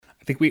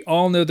think we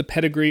all know the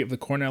pedigree of the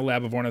Cornell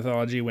Lab of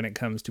Ornithology when it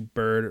comes to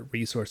bird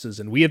resources,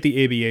 and we at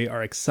the ABA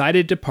are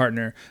excited to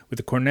partner with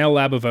the Cornell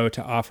Lab of O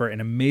to offer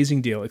an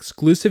amazing deal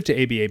exclusive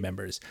to ABA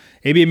members.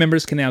 ABA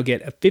members can now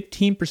get a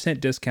 15%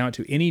 discount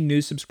to any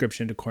new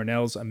subscription to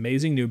Cornell's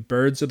amazing new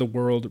Birds of the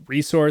World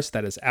resource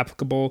that is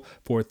applicable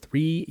for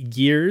 3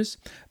 years.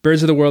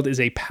 Birds of the World is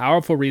a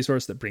powerful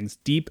resource that brings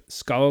deep,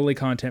 scholarly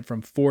content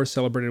from 4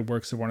 celebrated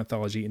works of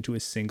ornithology into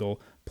a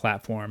single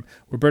platform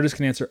where birders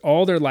can answer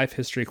all their life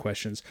history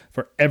questions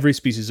for every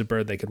species of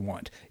bird they could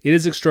want. It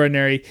is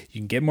extraordinary.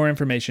 You can get more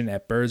information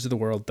at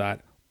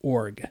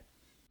birdsoftheworld.org.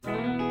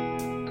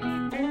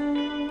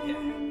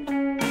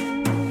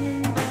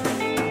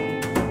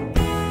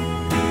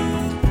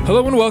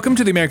 Hello and welcome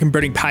to the American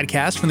Birding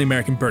Podcast from the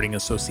American Birding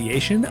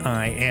Association.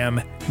 I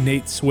am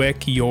Nate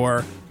Swick,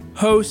 your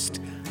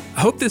host. I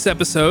hope this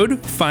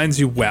episode finds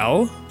you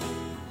well,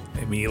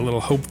 maybe a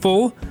little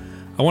hopeful.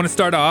 I want to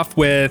start off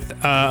with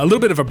a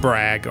little bit of a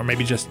brag, or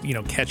maybe just,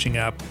 catching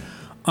up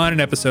on an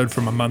episode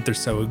from a month or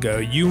so ago.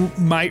 You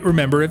might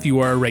remember, if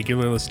you are a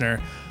regular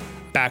listener,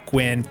 back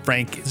when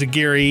Frank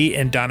Zaghiri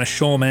and Donna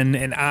Schulman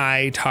and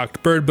I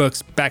talked bird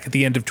books back at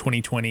the end of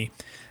 2020.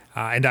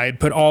 And I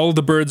had put all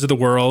the Birds of the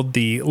World,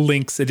 the new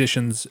Lynx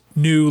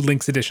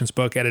Editions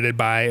book edited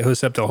by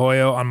Josep Del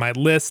Hoyo, on my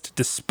list,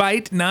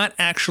 despite not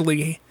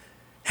actually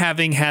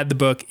having had the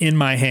book in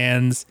my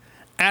hands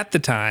at the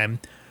time.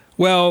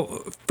 Well,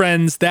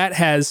 friends, that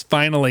has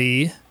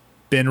finally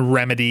been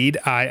remedied.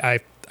 I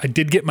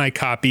did get my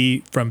copy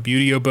from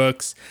Buteo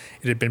Books.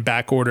 It had been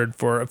back ordered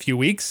for a few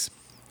weeks.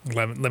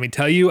 Let me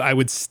tell you, I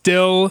would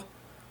still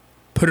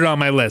put it on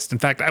my list. In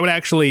fact, I would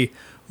actually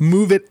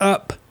move it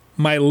up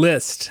my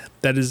list.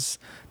 That is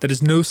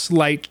no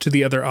slight to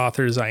the other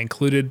authors I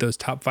included. Those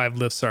top 5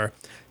 lists are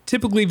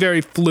typically very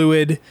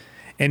fluid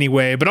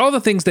anyway, but all the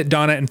things that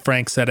Donna and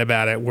Frank said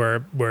about it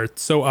were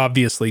so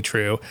obviously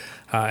true,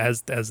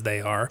 as they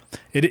are.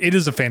 It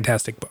is a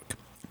fantastic book.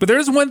 But there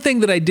is one thing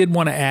that I did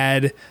want to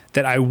add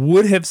that I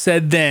would have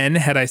said then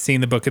had I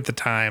seen the book at the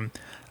time,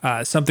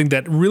 something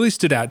that really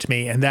stood out to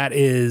me, and that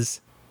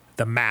is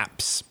the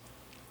maps.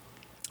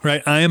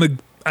 Right? I'm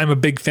a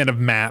big fan of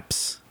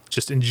maps,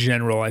 just in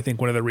general. I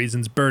think one of the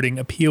reasons birding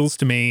appeals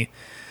to me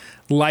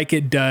like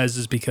it does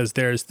is because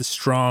there's the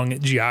strong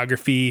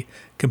geography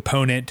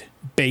component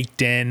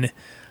baked in.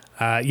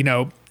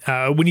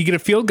 When you get a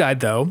field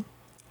guide, though,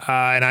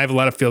 and I have a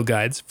lot of field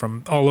guides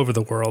from all over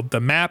the world, the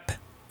map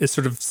is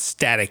sort of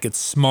static. It's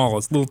small.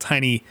 It's a little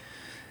tiny,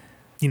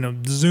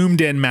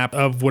 zoomed in map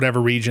of whatever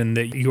region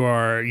that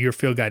your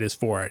field guide is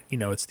for.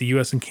 It's the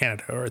US and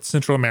Canada, or it's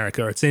Central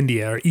America, or it's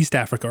India, or East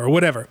Africa, or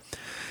whatever.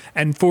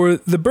 And for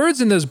the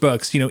birds in those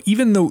books,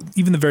 even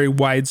the very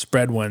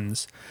widespread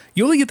ones,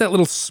 you only get that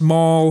little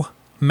small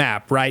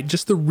map, right?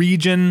 Just the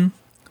region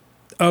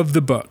of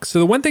the book. So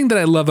the one thing that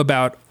I love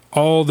about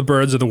all the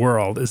Birds of the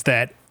World is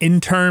that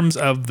in terms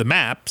of the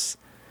maps,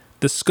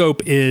 the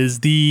scope is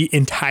the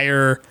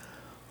entire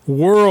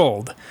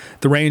world.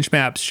 The range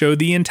maps show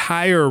the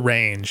entire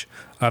range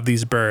of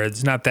these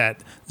birds, not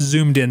that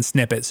zoomed in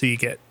snippet. So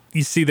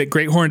you see that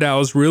great horned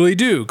owls really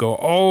do go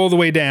all the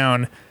way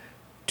down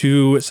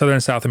to Southern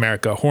and South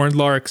America. Horned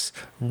larks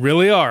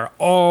really are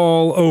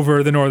all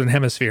over the Northern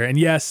Hemisphere. And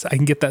yes, I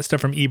can get that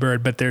stuff from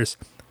eBird, but there's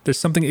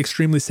something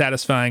extremely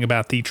satisfying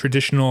about the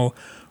traditional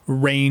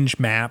range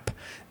map,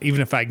 even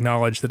if I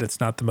acknowledge that it's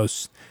not the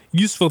most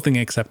useful thing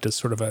except as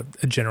sort of a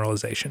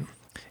generalization.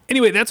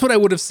 Anyway, that's what I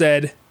would have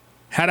said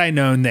had I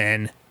known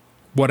then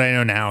what I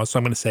know now, so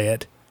I'm going to say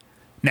it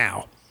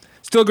now.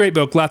 Still a great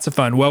book, lots of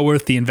fun, well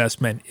worth the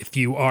investment if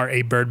you are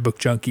a bird book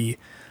junkie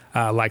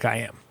like I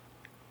am.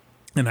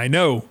 And I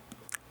know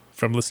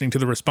from listening to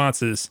the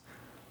responses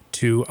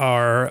to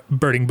our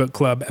Birding Book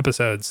Club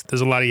episodes,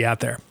 there's a lot of you out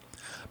there.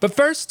 But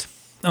first,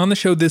 on the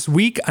show this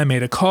week, I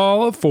made a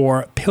call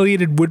for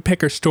pileated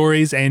woodpecker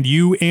stories, and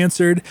you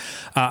answered.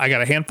 I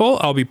got a handful.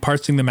 I'll be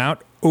parsing them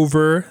out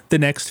over the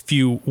next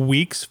few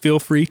weeks. Feel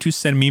free to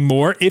send me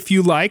more if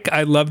you like.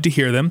 I'd love to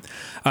hear them.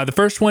 The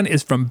first one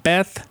is from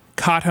Beth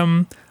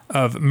Cottham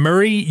of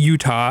Murray,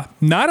 Utah.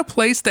 Not a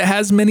place that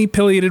has many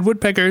pileated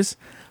woodpeckers,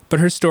 but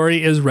her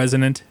story is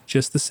resonant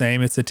just the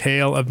same. It's a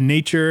tale of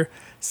nature,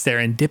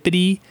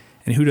 serendipity,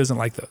 and who doesn't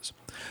like those?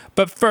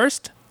 But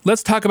first,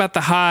 let's talk about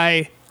the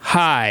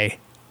high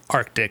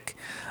Arctic.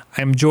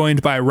 I'm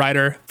joined by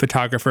writer,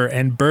 photographer,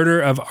 and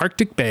birder of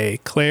Arctic Bay,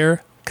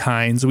 Claire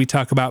Kynes. We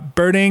talk about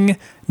birding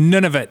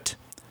Nunavut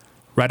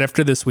right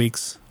after this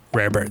week's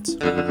Rare Birds.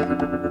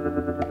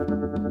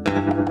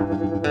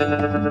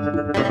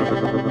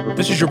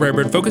 This is your Rare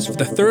Bird Focus for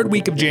the third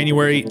week of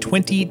January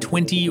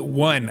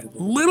 2021. A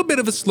little bit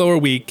of a slower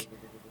week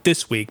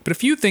this week, but a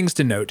few things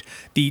to note.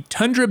 The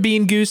tundra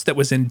bean goose that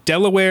was in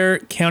Delaware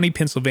County,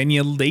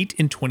 Pennsylvania late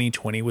in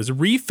 2020 was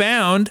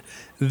refound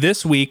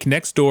this week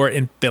next door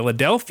in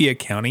Philadelphia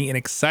County, an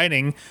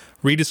exciting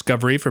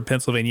rediscovery for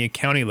Pennsylvania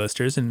county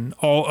listers and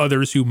all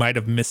others who might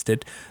have missed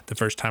it the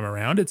first time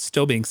around. It's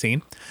still being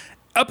seen.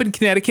 Up in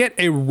Connecticut,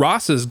 a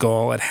Ross's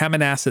gull at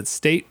Hammonasset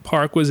State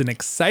Park was an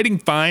exciting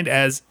find,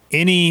 as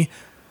any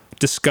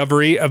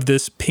discovery of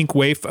this pink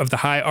waif of the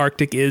high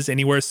Arctic is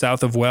anywhere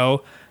south of,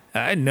 well,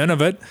 none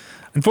of it.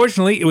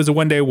 Unfortunately, it was a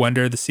one-day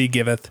wonder. The sea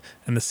giveth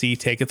and the sea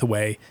taketh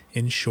away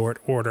in short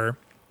order.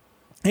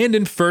 And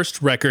in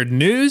first record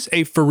news,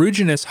 a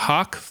ferruginous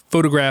hawk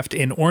photographed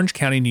in Orange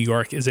County, New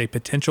York is a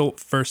potential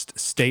first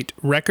state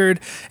record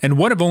and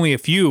one of only a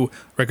few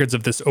records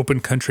of this open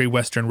country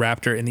western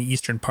raptor in the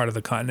eastern part of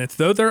the continent,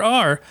 though there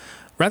are,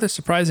 rather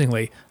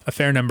surprisingly, a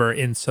fair number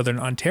in southern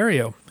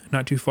Ontario,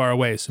 not too far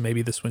away, so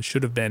maybe this one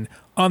should have been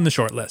on the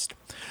short list.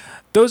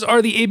 Those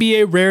are the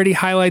ABA rarity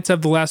highlights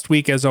of the last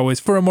week. As always,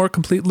 for a more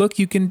complete look,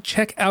 you can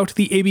check out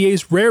the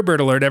ABA's Rare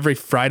Bird Alert every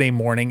Friday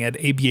morning at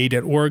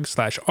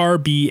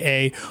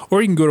aba.org/RBA,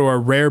 or you can go to our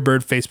Rare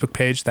Bird Facebook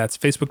page. That's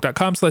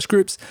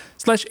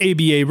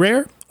facebook.com/groups/ABA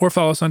Rare, or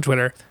follow us on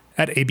Twitter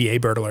at ABA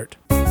Bird Alert.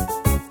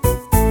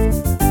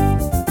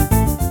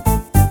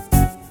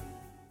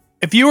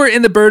 If you were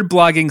in the bird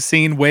blogging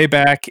scene way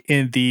back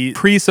in the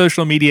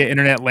pre-social media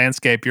internet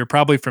landscape, you're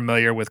probably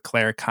familiar with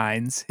Claire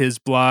Kynes. His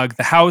blog,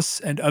 The House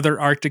and Other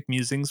Arctic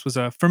Musings, was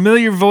a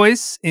familiar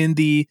voice in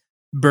the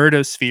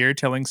birdosphere,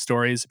 telling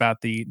stories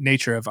about the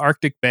nature of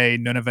Arctic Bay,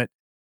 Nunavut,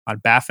 on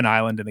Baffin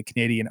Island in the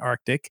Canadian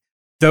Arctic,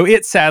 though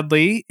it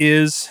sadly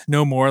is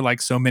no more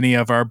like so many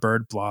of our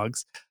bird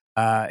blogs.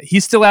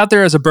 He's still out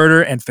there as a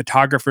birder and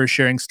photographer,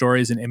 sharing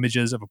stories and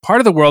images of a part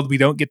of the world we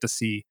don't get to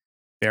see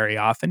very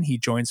often. He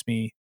joins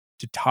me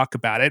to talk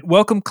about it.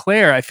 Welcome,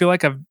 Claire. I feel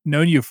like I've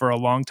known you for a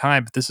long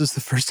time, but this is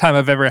the first time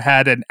I've ever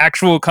had an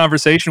actual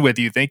conversation with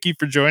you. Thank you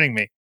for joining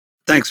me.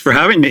 Thanks for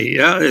having me.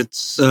 Yeah,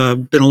 it's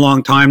been a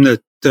long time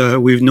that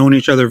we've known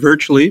each other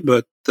virtually,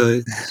 but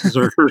this is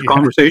our first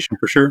conversation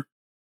for sure.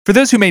 For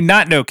those who may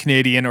not know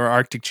Canadian or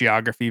Arctic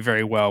geography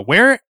very well,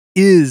 where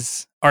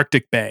is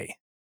Arctic Bay?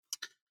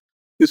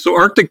 So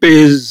Arctic Bay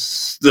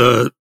is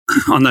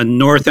on the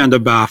north end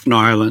of Baffin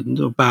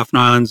Island. Baffin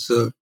Island's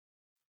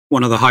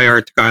one of the high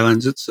Arctic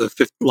islands. It's the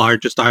fifth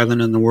largest island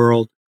in the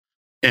world.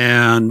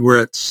 And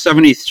we're at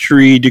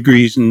 73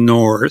 degrees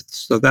north.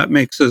 So that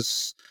makes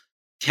us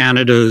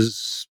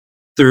Canada's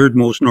third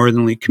most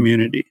northerly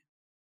community.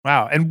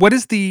 Wow. And what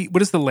is the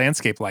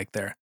landscape like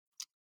there?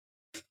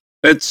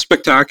 It's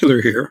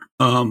spectacular here.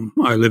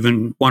 I live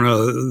in one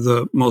of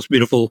the most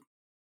beautiful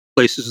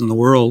places in the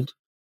world.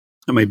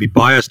 I may be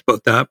biased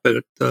about that,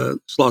 but there's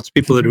lots of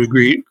people that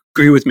agree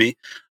with me.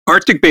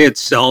 Arctic Bay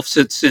itself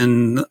sits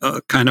in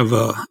kind of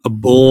a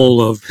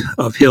bowl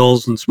of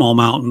hills and small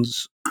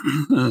mountains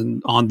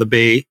and on the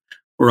bay.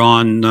 We're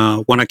on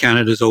one of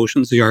Canada's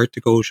oceans, the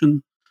Arctic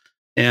Ocean.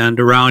 And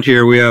around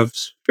here we have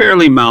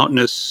fairly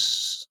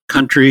mountainous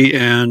country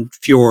and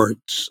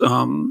fjords.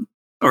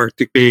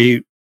 Arctic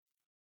Bay,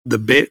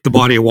 the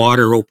body of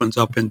water opens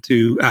up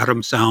into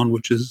Adams Sound,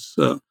 which is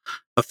a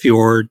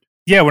fjord.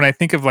 Yeah, when I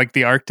think of like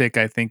the Arctic,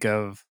 I think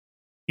of,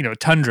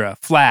 tundra,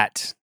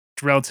 flat,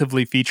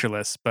 relatively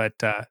featureless, but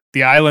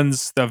the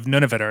islands of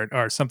Nunavut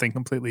are something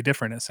completely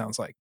different, it sounds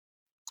like.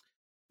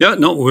 Yeah,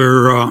 no,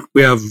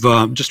 we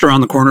have just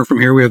around the corner from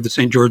here, we have the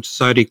St. George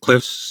Society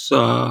Cliffs,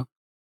 home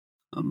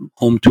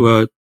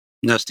to a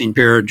nesting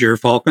pair of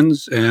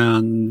gyrfalcons,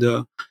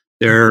 and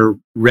they're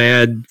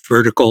red,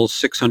 vertical,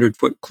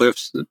 600-foot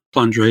cliffs that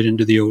plunge right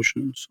into the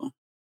ocean. So.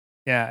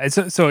 Yeah,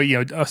 so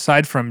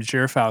aside from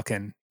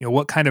gyrfalcon,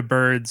 what kind of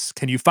birds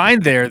can you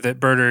find there that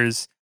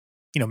birders,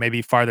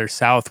 maybe farther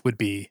south would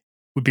be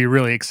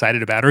really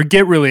excited about, or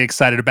get really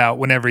excited about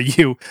whenever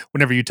you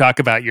talk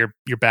about your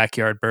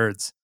backyard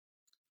birds?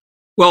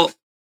 Well,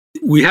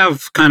 we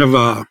have kind of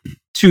a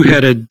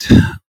two-headed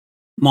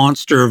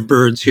monster of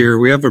birds here.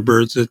 We have our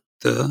birds that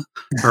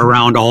are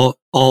around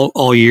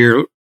all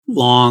year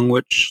long,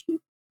 which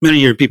many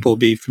of your people will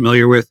be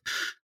familiar with.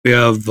 We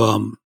have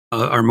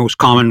our most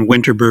common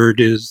winter bird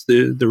is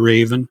the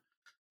raven,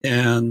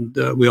 and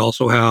we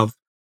also have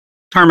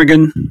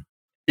ptarmigan,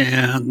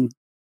 and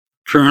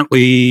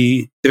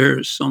currently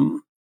there's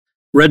some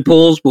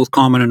redpolls, both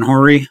common and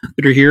hoary,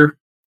 that are here.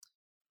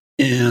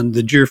 And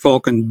the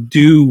gyrfalcon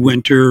do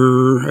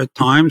winter at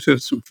times. We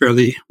have some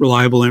fairly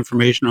reliable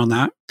information on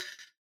that.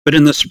 But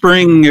in the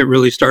spring, it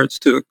really starts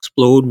to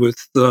explode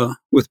with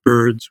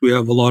birds. We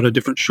have a lot of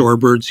different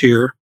shorebirds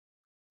here,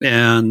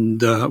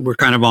 and we're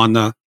kind of on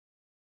the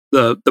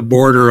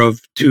border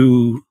of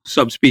two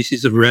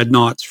subspecies of red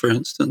knots, for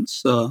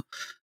instance.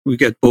 We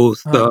get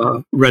both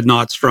red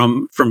knots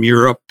from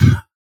Europe,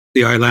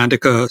 the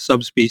Islandica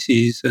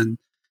subspecies, and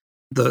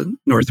the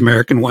North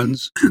American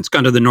ones. It's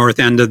kind of the north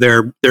end of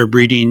their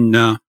breeding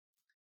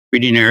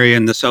area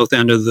and the south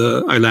end of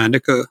the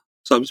Islandica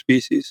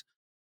subspecies.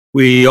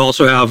 We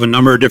also have a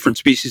number of different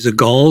species of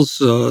gulls,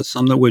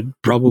 some that would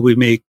probably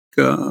make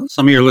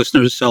some of your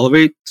listeners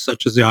salivate,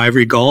 such as the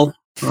ivory gull.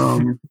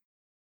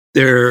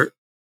 There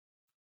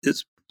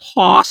is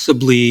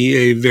possibly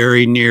a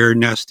very near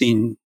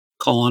nesting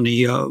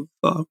colony of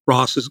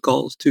Ross's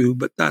gulls too,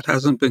 but that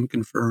hasn't been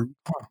confirmed.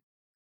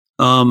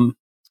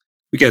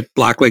 We get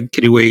black-legged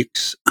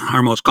kittiwakes.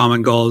 Our most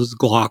common gull is the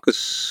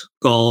glaucous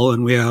gull,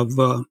 and we have,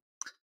 I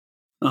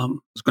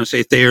was going to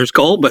say Thayer's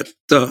gull, but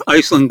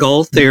Iceland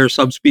gull, Thayer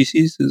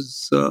subspecies,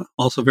 is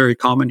also very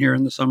common here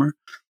in the summer.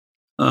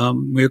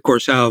 We of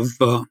course have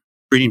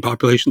breeding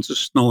populations of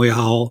snowy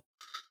owl,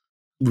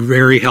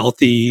 very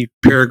healthy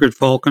peregrine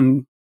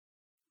falcon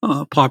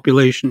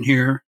population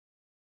here.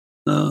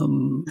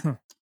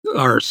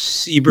 Our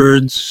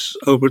seabirds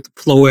over at the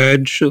flow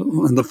edge,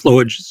 and the flow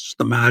edge is just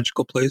a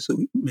magical place that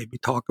we maybe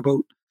talk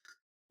about.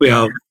 We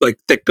have like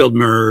thick-billed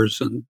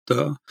murres and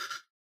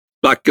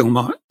black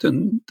guillemot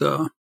and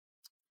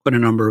quite a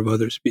number of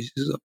other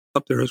species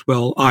up there as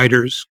well.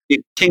 Eiders,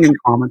 king and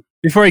common.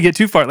 Before I get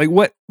too far, like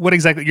what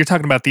exactly you're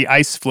talking about? The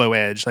ice flow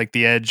edge, like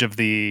the edge of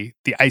the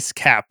ice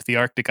cap, the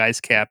Arctic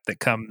ice cap that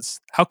comes.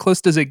 How close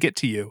does it get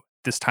to you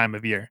this time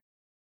of year?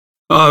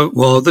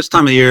 Well, this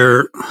time of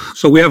year,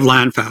 so we have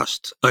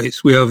land-fast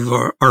ice. We have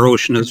our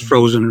ocean is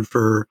frozen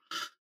for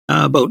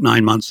about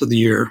 9 months of the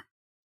year.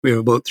 We have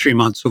about 3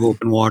 months of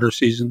open water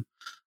season.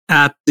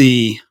 At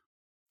the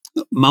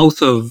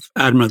mouth of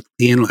Admiralty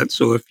Inlet,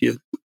 so if you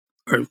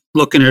are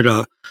looking at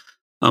a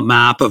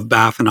map of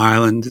Baffin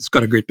Island, it's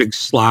got a great big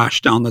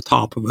slash down the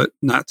top of it,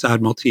 and that's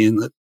Admiralty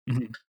Inlet.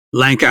 Mm-hmm.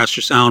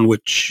 Lancaster Sound,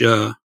 which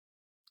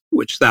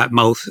that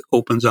mouth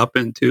opens up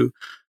into,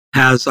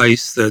 has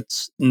ice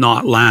that's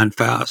not land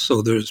fast.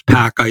 So there's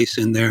pack ice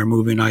in there,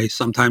 moving ice.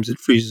 Sometimes it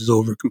freezes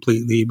over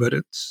completely, but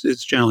it's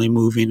generally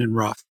moving and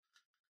rough.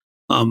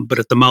 But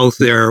at the mouth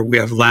there, we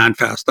have land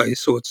fast ice.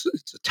 So it's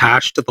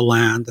attached to the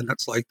land, and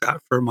it's like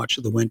that for much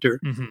of the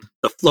winter. Mm-hmm.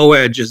 The flow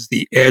edge is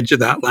the edge of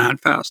that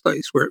land fast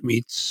ice where it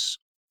meets.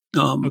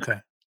 In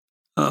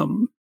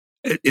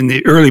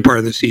the early part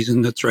of the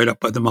season, that's right up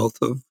by the mouth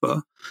of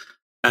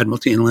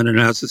Admiralty Inlet. And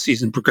as the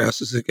season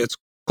progresses, it gets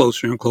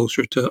closer and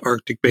closer to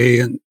Arctic Bay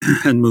and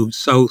moves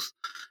south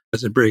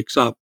as it breaks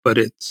up. But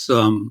it's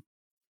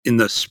in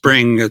the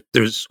spring,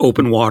 there's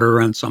open water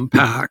and some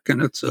pack,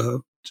 and it's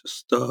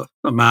just a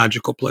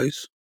magical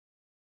place.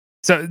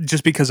 So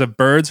just because of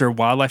birds or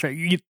wildlife,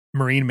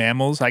 marine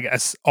mammals, I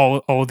guess,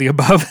 all of the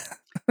above?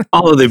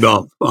 All of the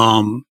above.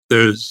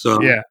 There's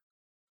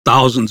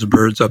thousands of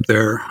birds up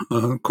there,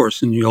 of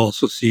course, and you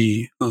also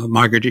see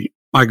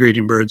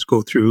migrating birds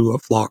go through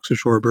flocks of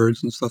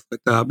shorebirds and stuff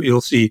like that. But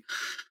you'll see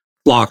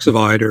flocks of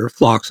eider,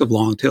 flocks of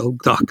long-tailed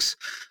ducks,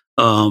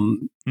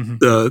 the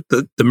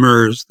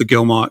murres, the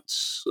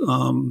guillemots,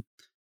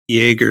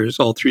 Jaegers,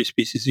 all 3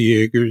 species of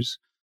Jaegers,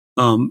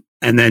 and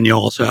then you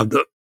also have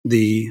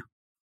the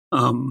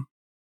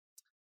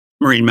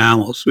marine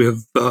mammals. We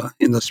have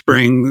in the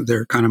spring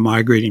they're kind of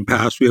migrating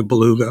past. We have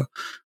beluga.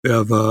 We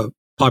have a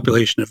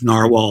population of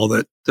narwhal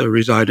that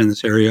reside in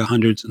this area,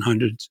 hundreds and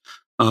hundreds.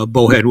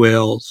 Bowhead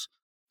whales,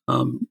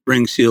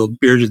 ring seal,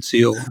 bearded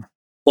seal.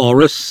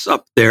 Walrus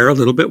up there a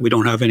little bit. We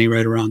don't have any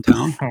right around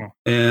town.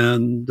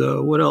 And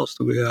what else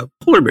do we have?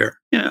 Polar bear.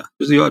 Yeah,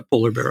 there's the odd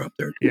polar bear up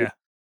there too. Yeah,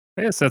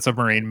 I guess that's a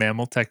marine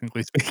mammal,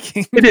 technically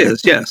speaking. It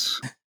is, yes.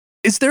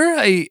 Is there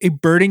a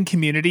birding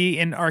community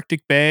in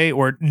Arctic Bay,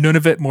 or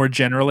Nunavut more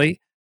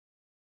generally?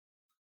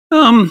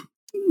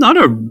 Not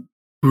a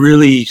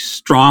really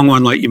strong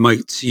one like you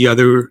might see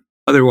elsewhere.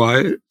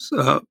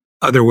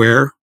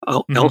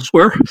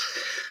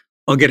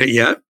 I'll get it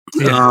yet.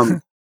 Yeah.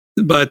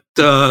 But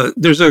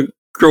there's a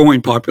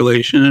growing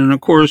population, and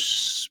of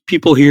course,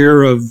 people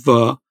here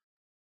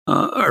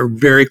are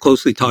very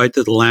closely tied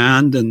to the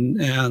land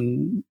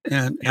and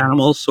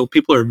animals. So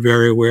people are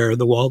very aware of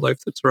the wildlife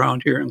that's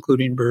around here,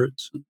 including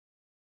birds.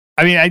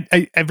 I mean,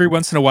 I every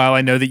once in a while,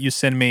 I know that you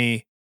send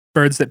me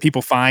birds that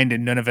people find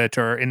in Nunavut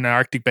or in the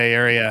Arctic Bay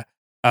area,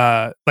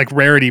 like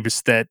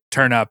rarities that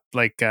turn up.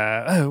 Like,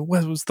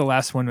 what was the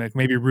last one? Like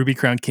maybe ruby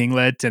crowned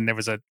kinglet, and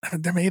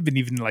there may have been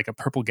even like a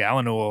purple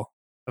gallinule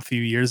a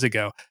few years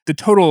ago. The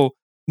total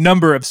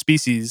number of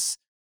species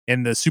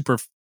in the super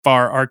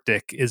far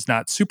Arctic is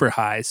not super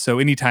high. So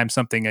anytime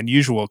something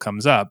unusual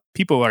comes up,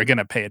 people are going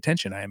to pay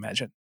attention, I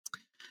imagine.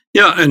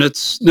 Yeah, and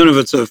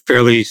Nunavut's a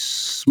fairly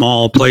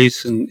small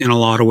place in a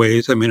lot of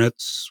ways. I mean,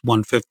 it's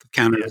 1/5 of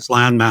Canada's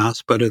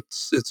landmass, but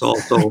it's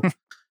also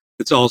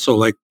it's also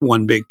like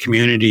one big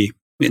community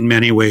in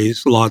many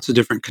ways. Lots of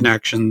different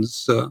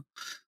connections.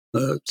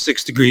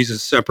 6 degrees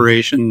of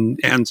separation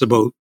ends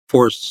about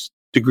 4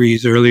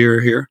 degrees earlier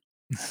here,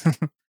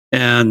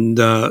 and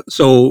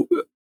so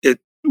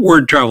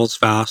word travels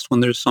fast when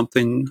there's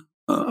something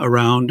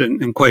around,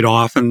 and quite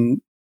often,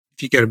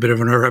 if you get a bit of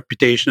a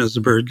reputation as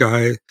a bird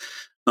guy,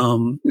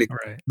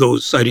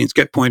 those sightings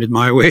get pointed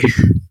my way.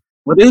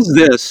 What is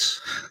this?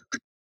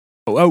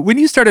 When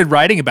you started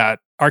writing about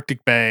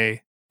Arctic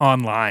Bay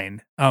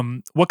online,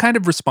 what kind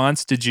of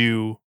response did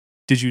you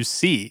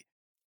see?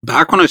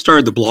 Back when I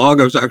started the blog,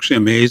 I was actually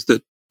amazed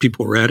that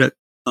people read it.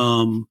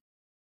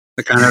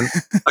 I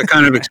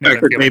kind of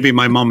expected maybe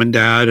my mom and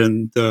dad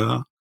and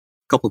a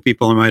couple of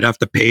people I might have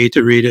to pay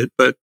to read it,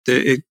 but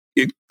it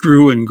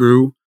grew and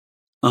grew.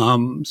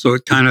 So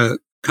it kind of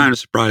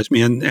surprised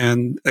me.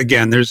 And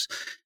again,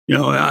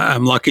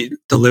 I'm lucky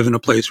to live in a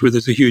place where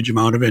there's a huge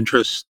amount of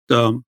interest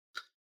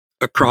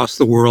across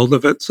the world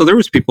of it. So there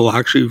was people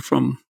actually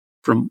from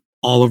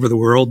all over the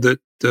world that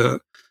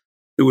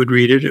would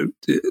read it.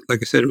 Like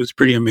I said, it was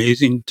pretty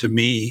amazing to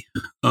me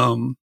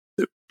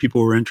that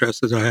people were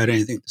interested. I had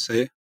anything to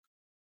say.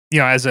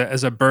 as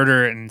a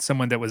birder and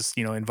someone that was,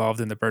 involved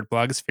in the bird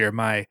blogosphere,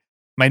 my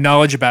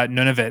knowledge about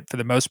Nunavut for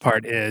the most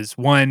part is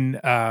one,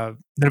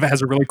 Nunavut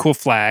has a really cool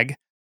flag,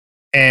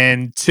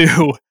 and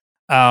two,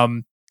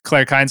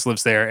 Claire Kynes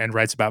lives there and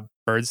writes about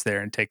birds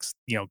there and takes,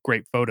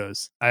 great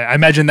photos. I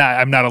imagine that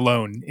I'm not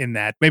alone in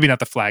that. Maybe not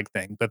the flag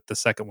thing, but the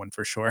second one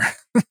for sure.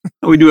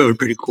 We do have a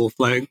pretty cool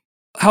flag.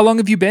 How long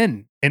have you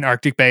been in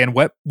Arctic Bay, and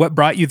what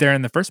brought you there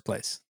in the first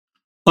place?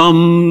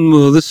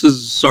 Well, this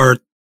is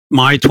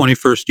my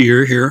 21st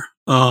year here.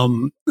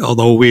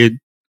 Although we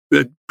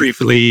had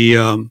briefly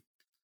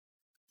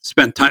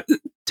spent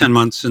 10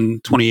 months in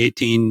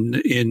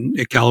 2018 in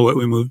Iqaluit.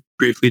 We moved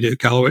briefly to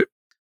Iqaluit,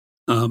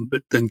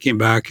 but then came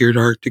back here to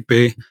Arctic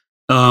Bay.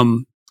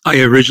 I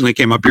originally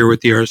came up here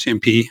with the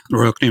RCMP, the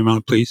Royal Canadian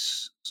Mounted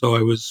Police. So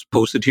I was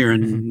posted here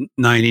in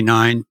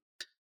 99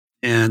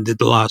 and did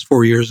the last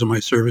 4 years of my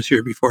service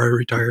here before I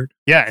retired.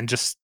 Yeah, and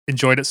just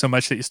enjoyed it so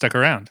much that you stuck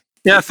around.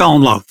 Yeah, I fell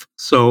in love.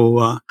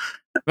 So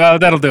well,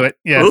 that'll do it.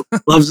 Yeah.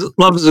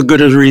 Love is as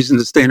good a reason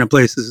to stay in a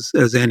place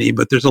as any,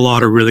 but there's a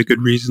lot of really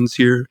good reasons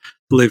here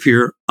to live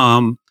here.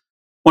 One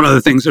of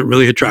the things that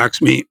really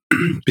attracts me,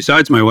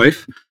 besides my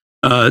wife,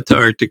 to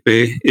Arctic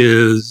Bay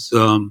is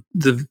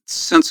the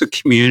sense of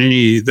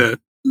community that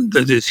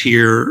is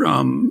here.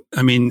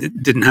 I mean,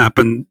 it didn't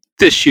happen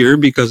this year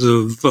because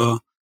of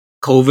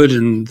COVID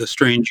and the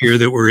strange year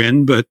that we're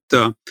in, but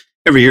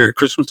every year at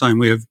Christmas time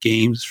we have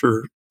games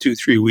for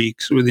 2-3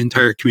 weeks where the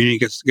entire community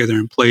gets together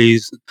and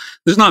plays.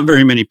 There's not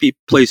very many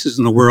places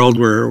in the world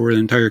where the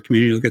entire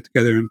community will get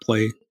together and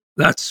play.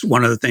 That's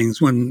one of the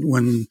things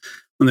when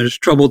there's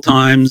troubled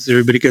times,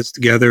 everybody gets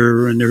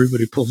together and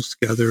everybody pulls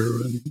together,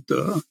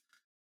 and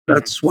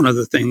that's one of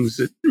the things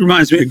that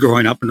reminds me of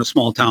growing up in a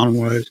small town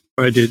where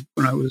I did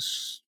when I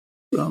was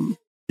in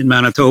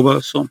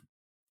Manitoba. So,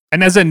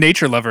 and as a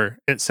nature lover,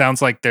 it sounds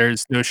like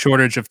there's no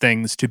shortage of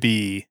things to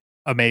be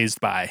amazed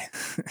by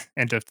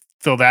and to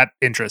fill that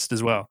interest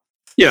as well.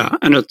 Yeah,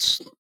 and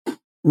it's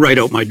right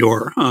out my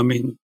door. I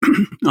mean,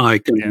 I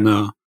can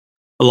a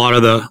lot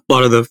of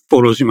the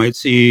photos you might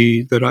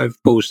see that I've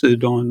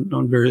posted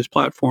on various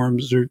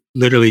platforms are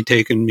literally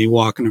taking me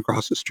walking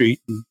across the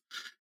street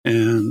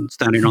and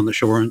standing on the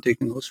shore and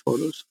taking those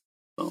photos.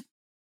 So.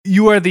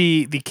 You are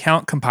the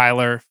count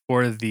compiler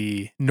for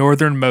the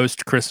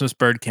northernmost Christmas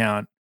bird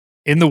count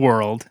in the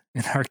world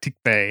in Arctic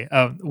Bay.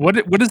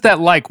 What is that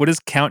like? What is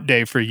count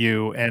day for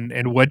you,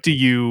 and what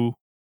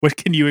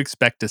can you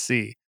expect to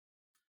see?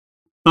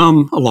 A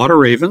lot of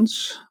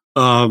ravens.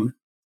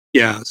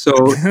 Yeah, so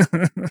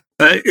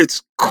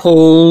it's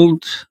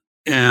cold,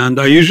 and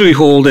I usually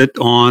hold it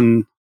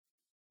on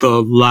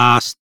the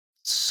last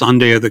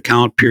Sunday of the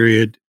count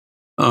period,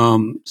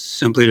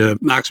 simply to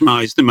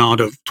maximize the amount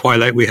of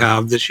twilight we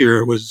have. This year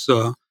it was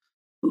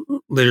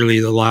literally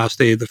the last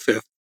day of the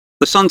 5th.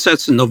 The sun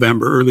sets in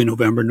November, early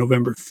November,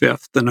 November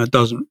 5th, and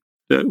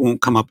it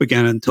won't come up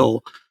again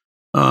until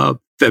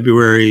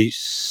February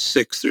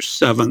 6th or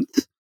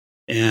 7th.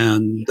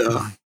 And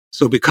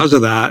so because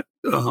of that,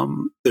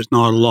 there's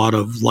not a lot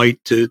of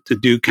light to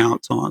do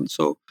counts on.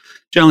 So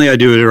generally I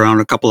do it around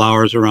a couple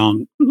hours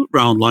around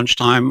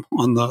lunchtime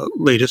on the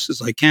latest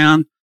as I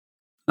can,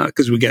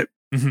 because we get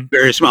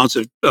various amounts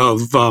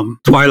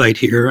of twilight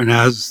here. And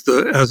as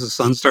the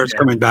sun starts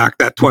coming back,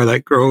 that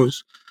twilight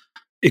grows.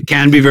 It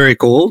can be very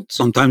cold.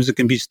 Sometimes it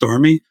can be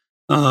stormy.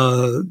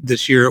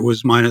 This year it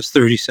was minus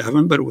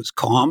 37, but it was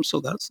calm,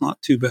 so that's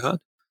not too bad.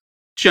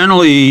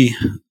 Generally,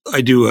 I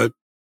do a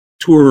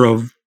tour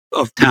of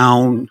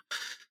town,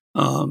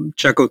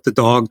 check out the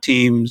dog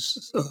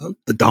teams,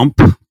 the dump.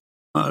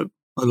 I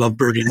love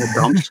birding at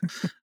dumps.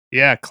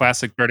 Yeah,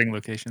 classic birding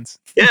locations.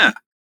 Yeah.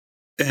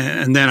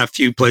 And then a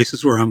few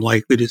places where I'm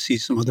likely to see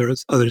some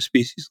other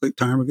species like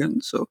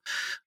ptarmigan. So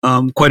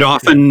quite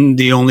often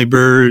the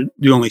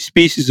only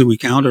species that we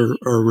count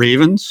are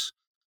ravens.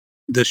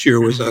 This year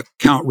was a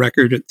count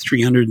record at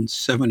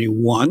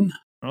 371.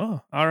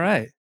 Oh, all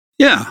right.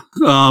 Yeah.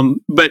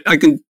 But I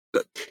can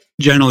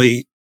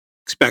generally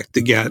expect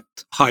to get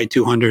high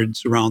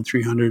 200s, around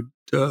 300,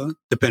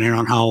 depending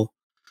on how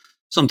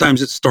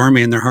sometimes it's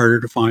stormy and they're harder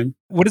to find.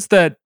 What is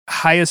the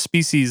highest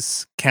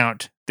species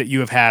count that you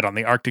have had on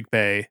the Arctic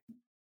Bay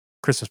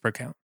Christmas bird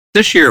count?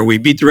 This year we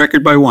beat the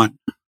record by 1,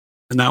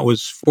 and that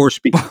was 4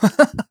 species.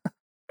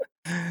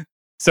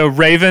 So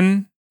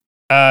raven,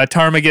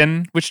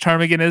 ptarmigan. Which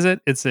ptarmigan is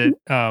it? It's a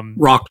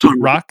rock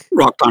ptarmigan.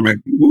 Rock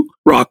ptarmigan.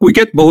 Rock. We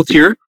get both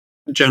here.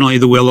 Generally,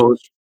 the willows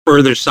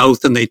further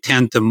south, and they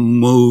tend to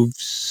move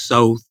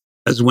south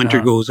as winter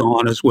goes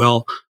on as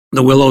well.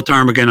 The willow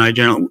ptarmigan I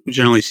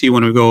generally see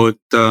when we go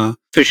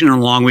fishing on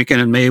a long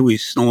weekend in May. We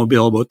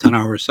snowmobile about 10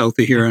 hours south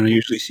of here, and I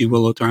usually see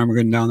willow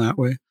ptarmigan down that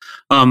way.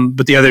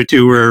 But the other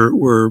two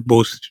were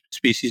both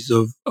species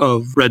of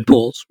red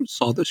poles we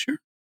saw this year.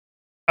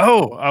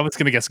 Oh, I was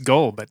going to guess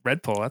gold, but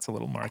red pole, that's a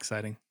little more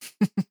exciting.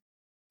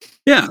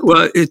 Yeah,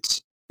 well,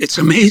 it's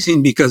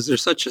amazing because they're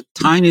such a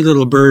tiny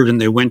little bird and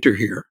they winter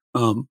here,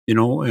 and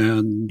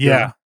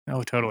yeah.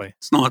 Oh, totally.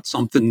 It's not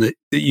something that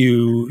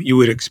you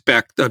would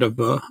expect out of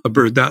a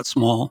bird that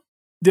small.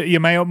 Yeah,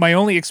 my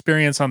only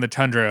experience on the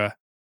tundra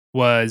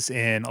was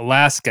in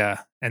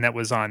Alaska, and that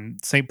was on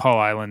St. Paul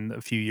Island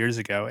a few years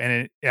ago.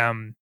 And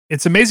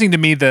it's amazing to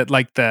me that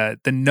like the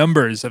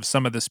numbers of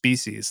some of the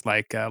species,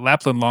 like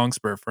Lapland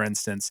longspur, for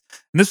instance,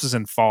 and this was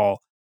in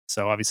fall,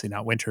 so obviously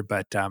not winter,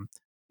 but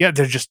yeah,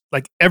 they're just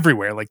like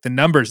everywhere. Like the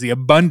numbers, the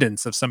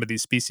abundance of some of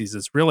these species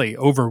is really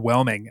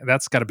overwhelming.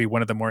 That's got to be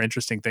one of the more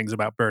interesting things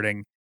about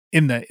birding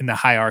in the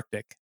high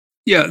Arctic.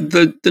 Yeah,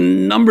 the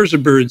numbers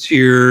of birds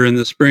here in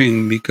the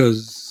spring,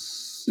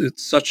 because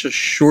it's such a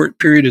short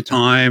period of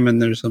time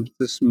and there's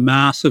this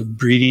massive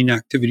breeding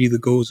activity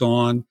that goes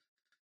on,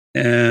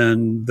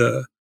 and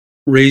the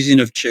raising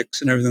of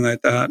chicks and everything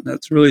like that.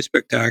 That's really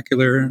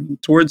spectacular.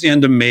 And towards the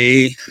end of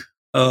May,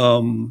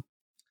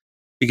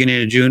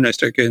 beginning of June, I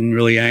start getting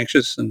really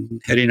anxious and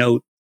heading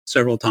out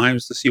several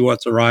times to see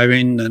what's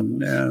arriving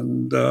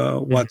and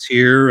what's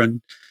here,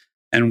 and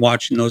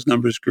watching those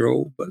numbers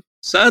grow. But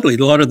sadly,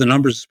 a lot of the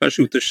numbers,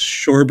 especially with the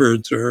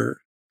shorebirds,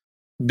 are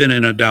been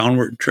in a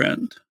downward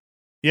trend.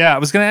 Yeah, I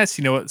was going to ask,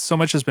 so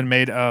much has been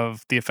made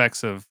of the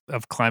effects of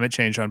climate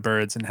change on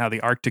birds and how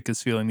the Arctic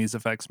is feeling these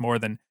effects more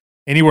than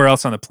anywhere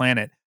else on the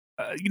planet.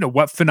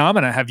 What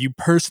phenomena have you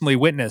personally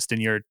witnessed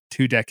in your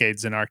 2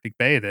 decades in Arctic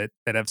Bay that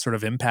have sort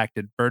of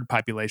impacted bird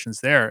populations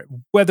there,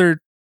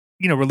 whether,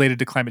 related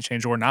to climate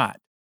change or not?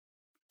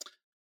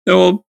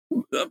 Well,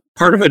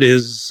 part of it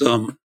is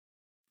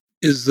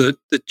the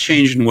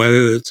change in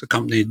weather that's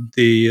accompanied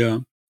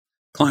the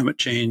climate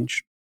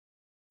change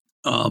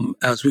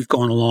as we've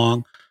gone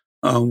along.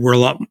 We're a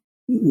lot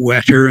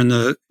wetter in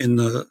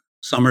the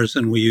summers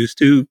than we used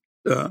to.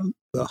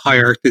 The high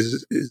Arctic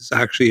is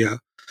actually a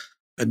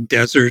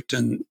desert,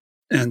 and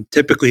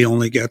typically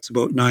only gets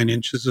about 9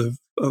 inches of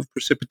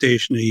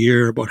precipitation a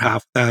year, about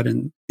half that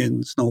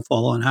in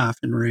snowfall and half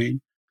in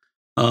rain.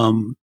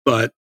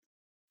 But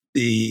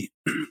the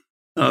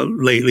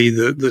lately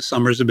the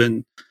summers have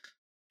been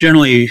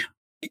generally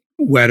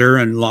wetter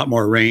and a lot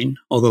more rain,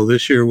 although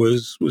this year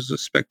was a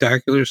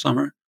spectacular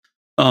summer.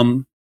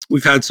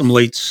 We've had some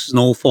late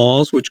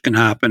snowfalls, which can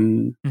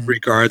happen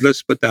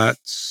regardless, but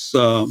that's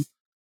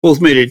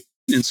both made it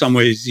in some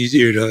ways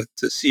easier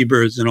to see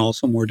birds and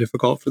also more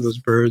difficult for those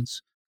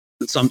birds.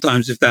 And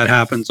sometimes if that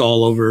happens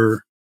all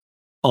over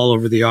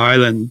the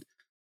island,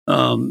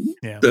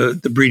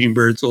 the breeding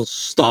birds will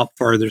stop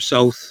farther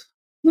south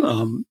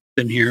than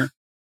here.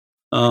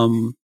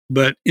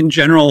 But in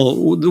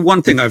general, the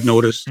one thing I've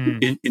noticed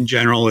in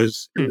general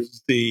is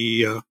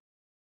the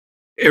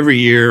every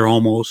year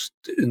almost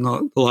in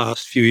the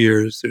last few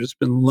years, there's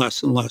been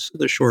less and less of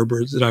the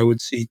shorebirds that I would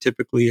see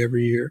typically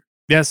every year.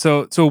 Yeah.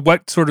 So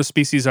what sort of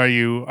species are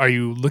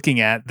you looking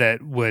at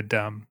that would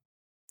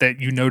that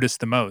you notice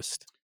the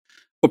most?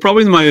 Well,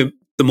 probably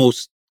the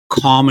most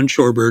common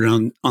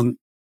shorebird on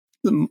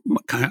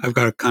I've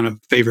got a kind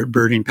of favorite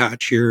birding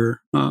patch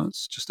here.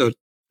 It's just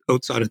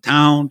outside of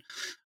town.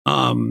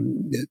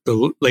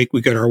 The lake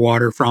we get our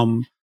water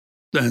from,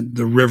 and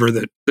the river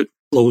that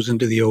flows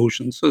into the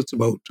ocean. So it's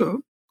about a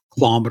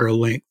kilometer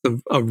length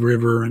of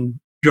river and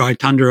dry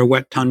tundra,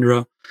 wet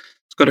tundra.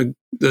 It's got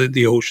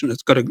the ocean.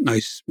 It's got a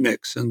nice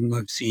mix, and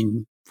I've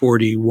seen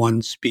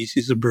 41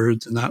 species of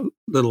birds in that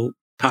little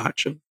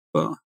patch of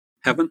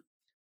heaven.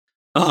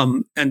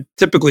 And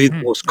typically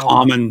the most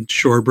common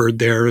shorebird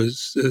there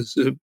is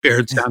a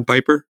Baird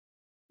sandpiper.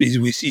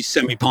 We see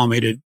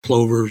semi-palmated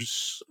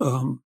plovers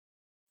in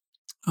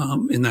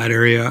that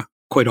area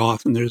quite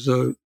often. There's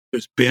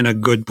been a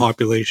good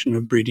population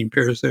of breeding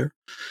pairs there.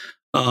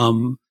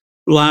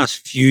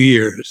 Last few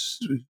years,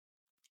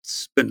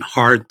 it's been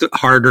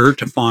harder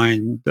to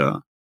find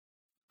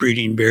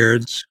breeding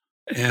Bairds,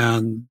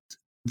 and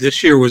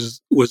this year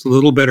was a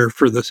little better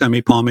for the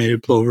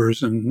semi-palmated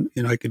plovers, and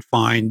I could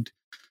found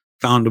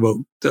about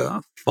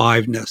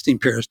 5 nesting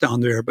pairs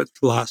down there, but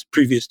for the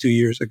previous 2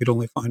 years, I could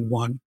only find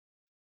 1.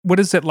 What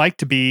is it like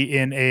to be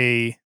in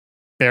a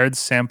Baird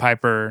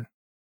sandpiper?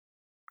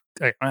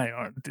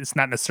 It's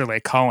not necessarily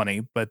a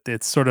colony, but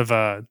it's sort of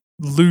a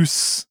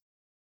loose,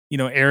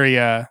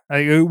 area.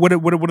 What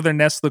do their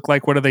nests look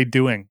like? What are they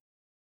doing?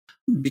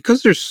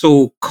 Because they're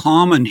so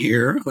common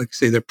here, like I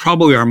say, they're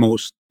probably our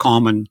most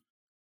common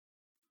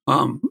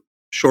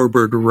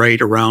shorebird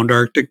right around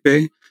Arctic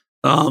Bay.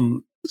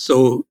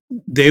 So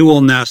they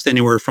will nest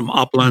anywhere from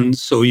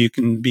uplands, so you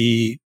can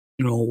be,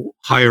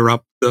 higher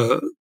up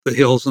the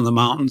hills and the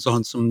mountains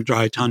on some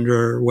dry tundra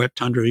or wet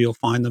tundra, you'll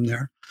find them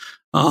there.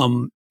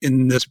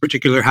 In this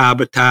particular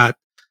habitat,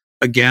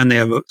 again, they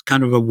have a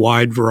kind of a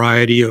wide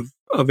variety of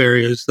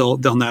areas. They'll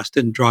nest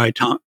in dry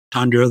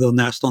tundra. They'll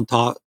nest on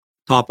top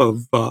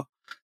of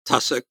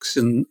tussocks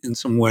in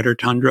some wetter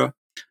tundra.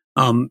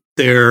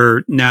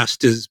 Their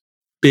nest is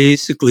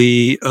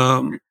basically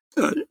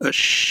a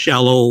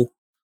shallow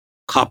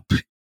cup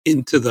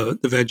into the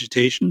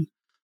vegetation.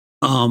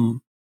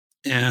 And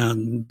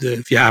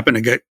if you happen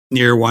to get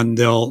near one,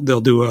 they'll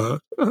do a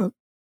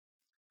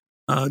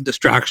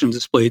distraction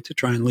display to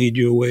try and lead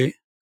you away.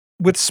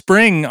 With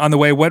spring on the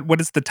way, what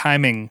is the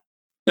timing?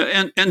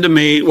 End of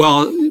May.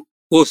 Well,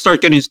 we'll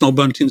start getting snow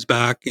buntings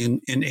back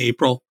in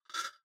April.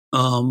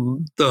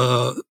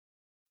 The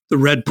the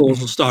red poles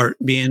will start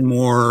being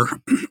more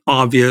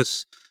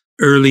obvious.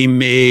 Early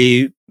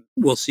May,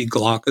 we'll see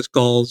glaucous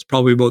gulls.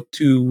 Probably about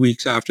 2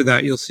 weeks after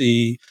that, you'll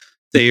see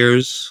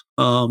thayers.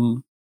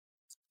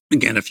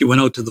 Again, if you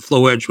went out to the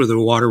flow edge where the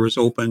water was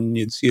open,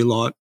 you'd see a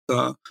lot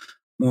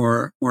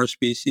more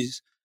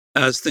species.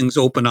 As things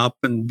open up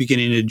and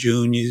beginning of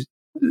June,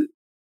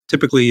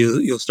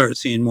 you'll start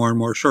seeing more and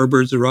more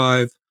shorebirds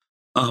arrive,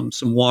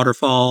 some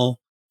waterfowl.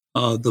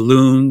 The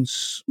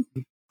loons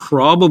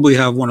probably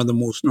have one of the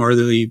most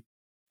northerly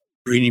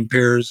breeding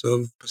pairs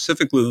of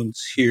Pacific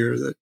loons here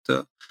that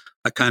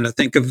I kind of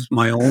think of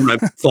my own. I've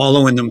been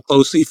following them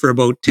closely for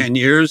about 10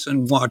 years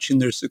and watching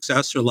their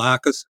success or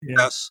lack of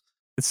success. Yeah.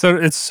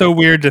 It's so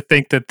weird to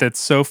think that that's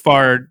so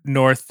far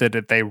north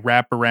that they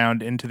wrap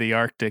around into the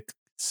Arctic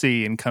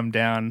Sea and come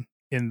down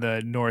in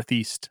the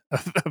northeast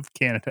of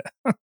Canada.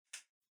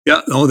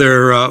 Yeah, no,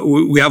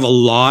 we have a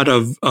lot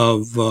of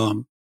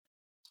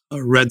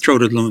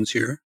red-throated loons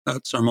here.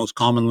 That's our most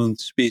common loon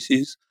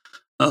species.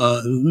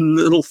 A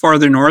little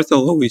farther north,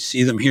 although we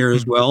see them here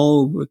as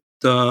well, but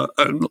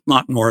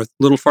not north,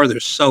 a little farther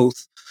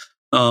south,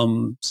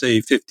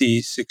 say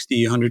 50,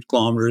 60, 100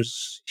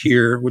 kilometers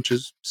here, which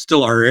is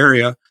still our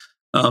area,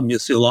 you'll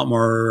see a lot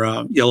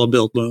more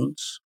yellow-billed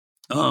loons.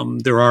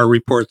 There are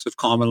reports of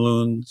common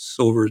loons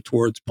over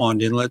towards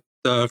Pond Inlet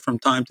from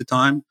time to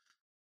time.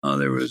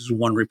 There was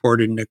one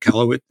reported in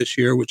Iqaluit this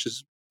year, which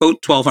is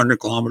about 1,200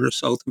 kilometers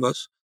south of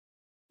us.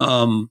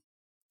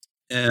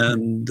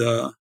 And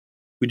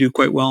we do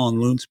quite well on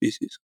loon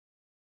species.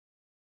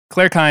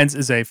 Claire Kynes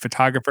is a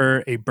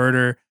photographer, a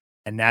birder,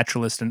 and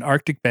naturalist in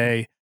Arctic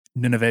Bay,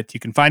 Nunavut.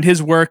 You can find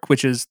his work,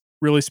 which is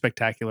really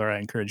spectacular. I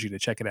encourage you to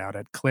check it out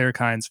at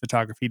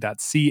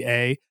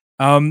clairekynesphotography.ca.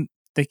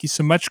 Thank you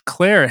so much,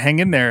 Claire. Hang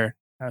in there.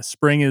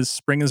 Spring is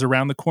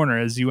around the corner,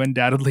 as you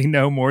undoubtedly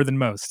know more than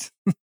most.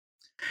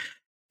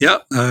 Yeah,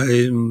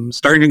 I'm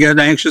starting to get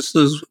anxious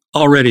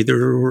already.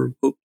 We're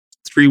about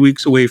 3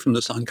 weeks away from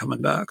the sun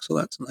coming back, so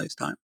that's a nice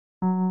time.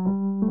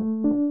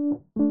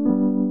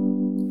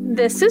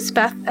 This is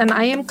Beth, and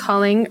I am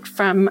calling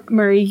from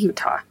Murray,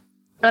 Utah.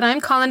 And I'm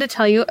calling to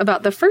tell you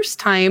about the first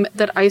time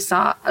that I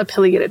saw a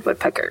pileated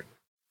woodpecker.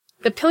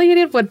 The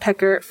pileated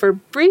woodpecker, for a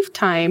brief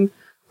time,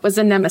 was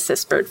a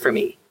nemesis bird for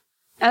me.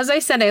 As I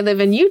said, I live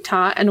in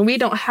Utah, and we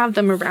don't have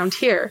them around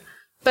here.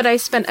 But I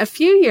spent a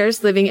few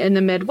years living in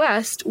the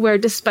Midwest, where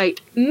despite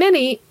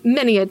many,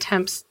 many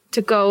attempts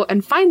to go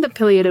and find the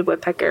pileated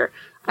woodpecker,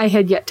 I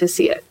had yet to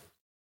see it.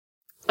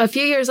 A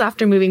few years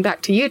after moving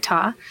back to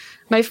Utah,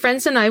 my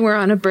friends and I were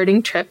on a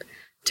birding trip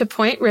to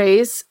Point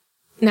Reyes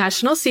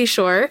National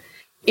Seashore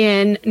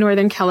in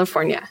Northern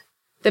California.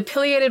 The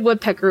pileated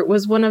woodpecker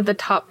was one of the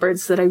top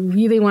birds that I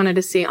really wanted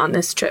to see on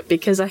this trip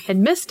because I had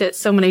missed it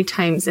so many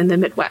times in the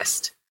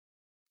Midwest.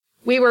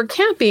 We were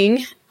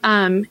camping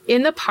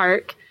in the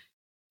park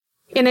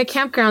in a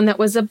campground that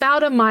was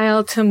about 1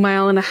 mile to 1.5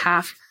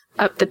 miles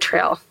up the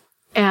trail.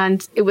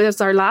 And it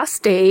was our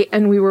last day,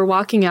 and we were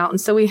walking out, and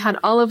so we had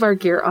all of our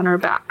gear on our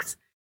backs.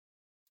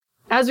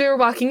 As we were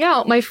walking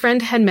out, my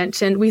friend had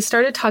mentioned, we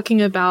started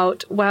talking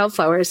about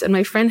wildflowers, and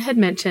my friend had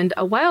mentioned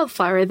a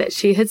wildflower that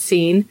she had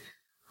seen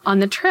on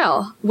the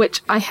trail,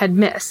 which I had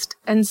missed.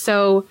 And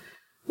so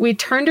we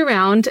turned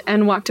around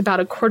and walked about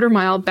 1/4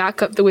 mile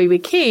back up the way we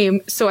came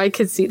so I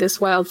could see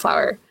this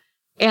wildflower.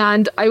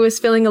 And I was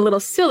feeling a little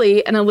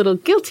silly and a little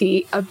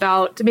guilty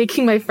about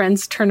making my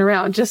friends turn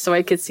around just so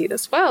I could see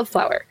this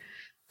wildflower.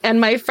 And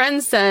my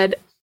friend said,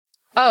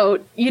 "Oh,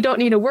 you don't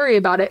need to worry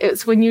about it.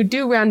 It's when you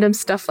do random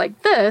stuff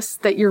like this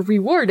that you're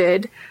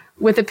rewarded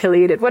with a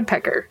pileated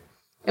woodpecker."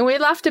 And we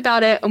laughed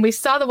about it, and we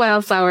saw the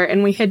wildflower,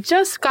 and we had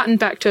just gotten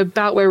back to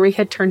about where we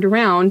had turned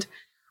around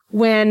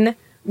when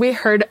we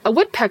heard a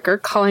woodpecker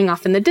calling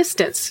off in the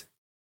distance.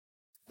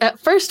 At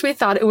first, we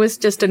thought it was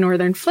just a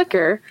northern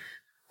flicker,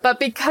 but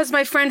because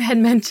my friend had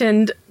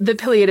mentioned the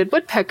pileated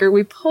woodpecker,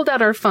 we pulled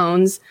out our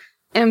phones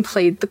and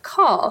played the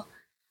call.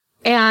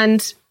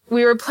 And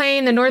we were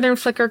playing the northern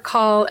flicker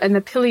call and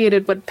the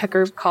pileated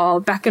woodpecker call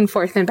back and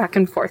forth and back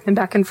and forth and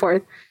back and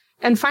forth.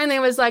 And finally I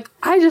was like,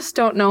 I just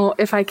don't know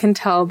if I can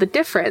tell the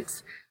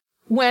difference.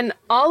 When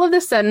all of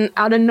a sudden,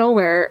 out of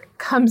nowhere,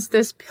 comes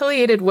this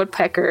pileated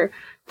woodpecker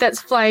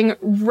that's flying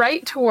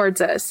right towards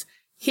us.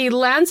 He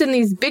lands in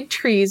these big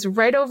trees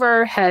right over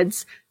our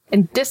heads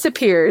and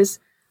disappears,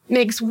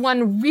 makes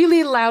one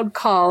really loud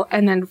call,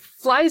 and then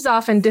flies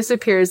off and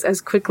disappears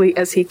as quickly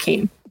as he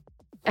came.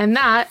 And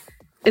that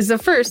is the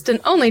first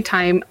and only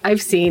time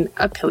I've seen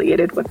a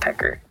pileated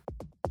woodpecker.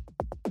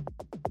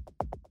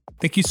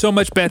 Thank you so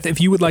much, Beth.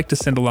 If you would like to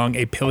send along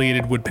a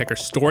pileated woodpecker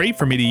story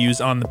for me to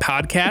use on the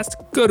podcast,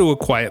 go to a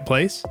quiet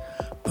place,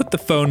 put the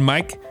phone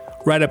mic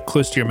right up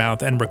close to your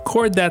mouth, and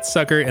record that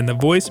sucker in the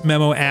voice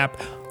memo app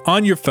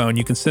on your phone.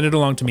 You can send it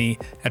along to me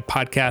at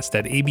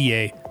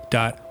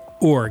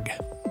podcast@aba.org.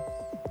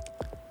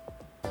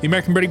 The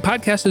American Birding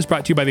Podcast is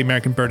brought to you by the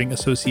American Birding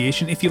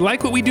Association. If you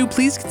like what we do,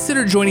 please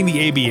consider joining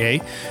the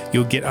ABA.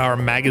 You'll get our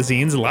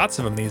magazines, lots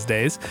of them these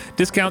days,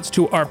 discounts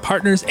to our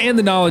partners, and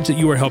the knowledge that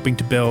you are helping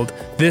to build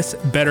this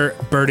better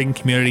birding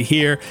community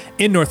here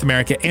in North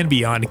America and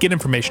beyond. Get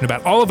information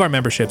about all of our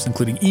memberships,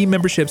 including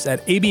e-memberships at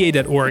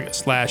aba.org/join.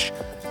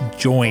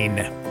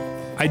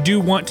 I do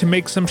want to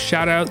make some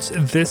shout outs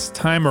this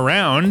time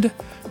around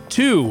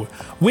to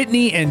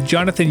Whitney and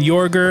Jonathan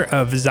Yorger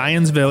of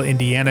Zionsville,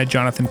 Indiana,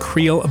 Jonathan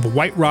Creel of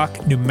White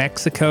Rock, New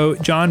Mexico,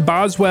 John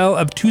Boswell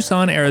of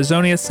Tucson,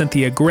 Arizona,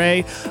 Cynthia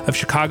Gray of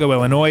Chicago,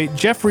 Illinois,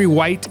 Jeffrey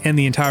White and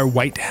the entire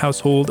White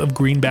household of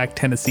Greenback,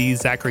 Tennessee,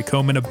 Zachary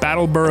Coleman of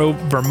Battleboro,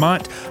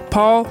 Vermont,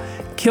 Paul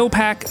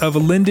Kilpack of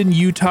Linden,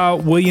 Utah,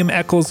 William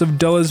Eccles of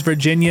Dulles,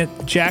 Virginia,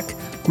 Jack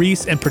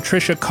Reese and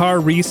Patricia Carr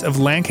Reese of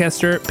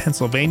Lancaster,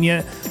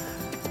 Pennsylvania,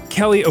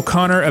 Kelly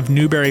O'Connor of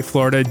Newberry,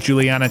 Florida,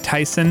 Juliana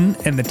Tyson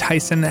and the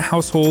Tyson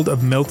household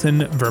of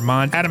Milton,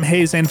 Vermont, Adam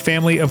Hayes and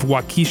family of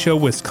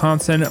Waukesha,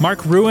 Wisconsin,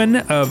 Mark Ruin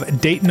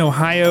of Dayton,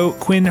 Ohio,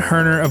 Quinn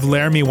Herner of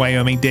Laramie,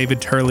 Wyoming, David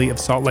Turley of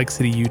Salt Lake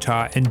City,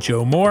 Utah, and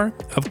Joe Moore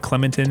of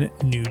Clementon,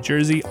 New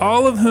Jersey,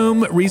 all of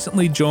whom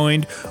recently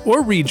joined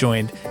or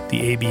rejoined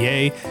the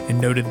ABA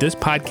and noted this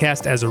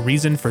podcast as a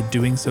reason for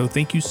doing so.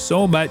 Thank you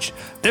so much.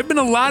 There have been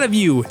a lot of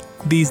you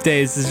these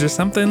days. Is there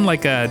something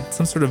like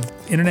some sort of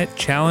internet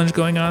challenge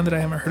going on that I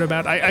haven't heard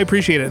about? I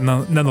appreciate it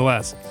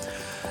nonetheless.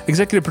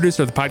 Executive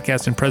producer of the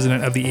podcast and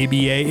president of the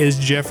ABA is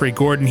Jeffrey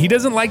Gordon. He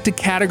doesn't like to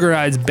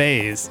categorize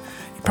bays.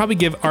 He'd probably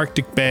give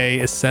Arctic Bay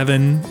a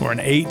 7 or an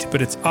 8,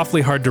 but it's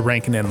awfully hard to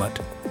rank an inlet.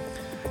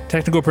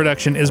 Technical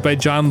production is by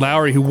John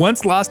Lowry, who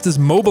once lost his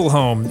mobile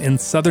home in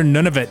southern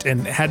Nunavut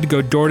and had to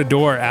go door to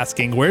door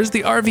asking, "Where's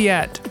the RV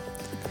at?"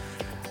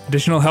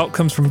 Additional help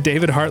comes from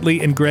David Hartley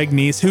and Greg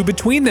Neese, who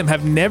between them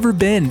have never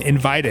been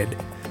invited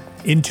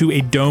into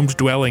a domed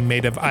dwelling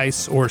made of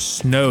ice or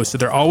snow. So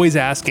they're always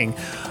asking,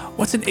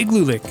 what's an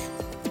igloo lick?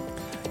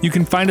 You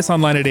can find us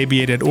online at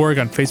aba.org,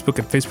 on Facebook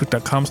at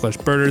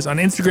facebook.com/birders, on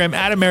Instagram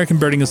at American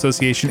Birding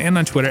Association, and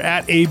on Twitter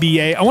at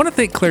ABA. I want to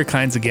thank Claire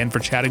Kynes again for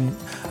chatting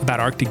about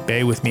Arctic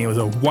Bay with me. It was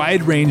a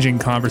wide-ranging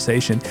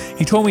conversation.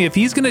 He told me if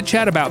he's going to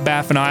chat about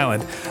Baffin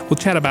Island, we'll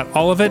chat about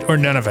all of it or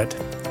none of it.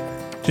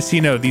 Just so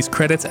you know, these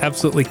credits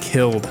absolutely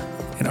killed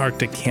in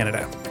Arctic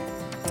Canada.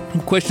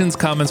 Questions,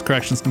 comments,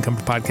 corrections can come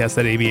to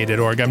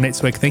podcast@aba.org. I'm Nate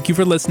Swick. Thank you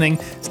for listening.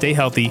 Stay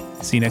healthy.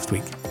 See you next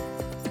week.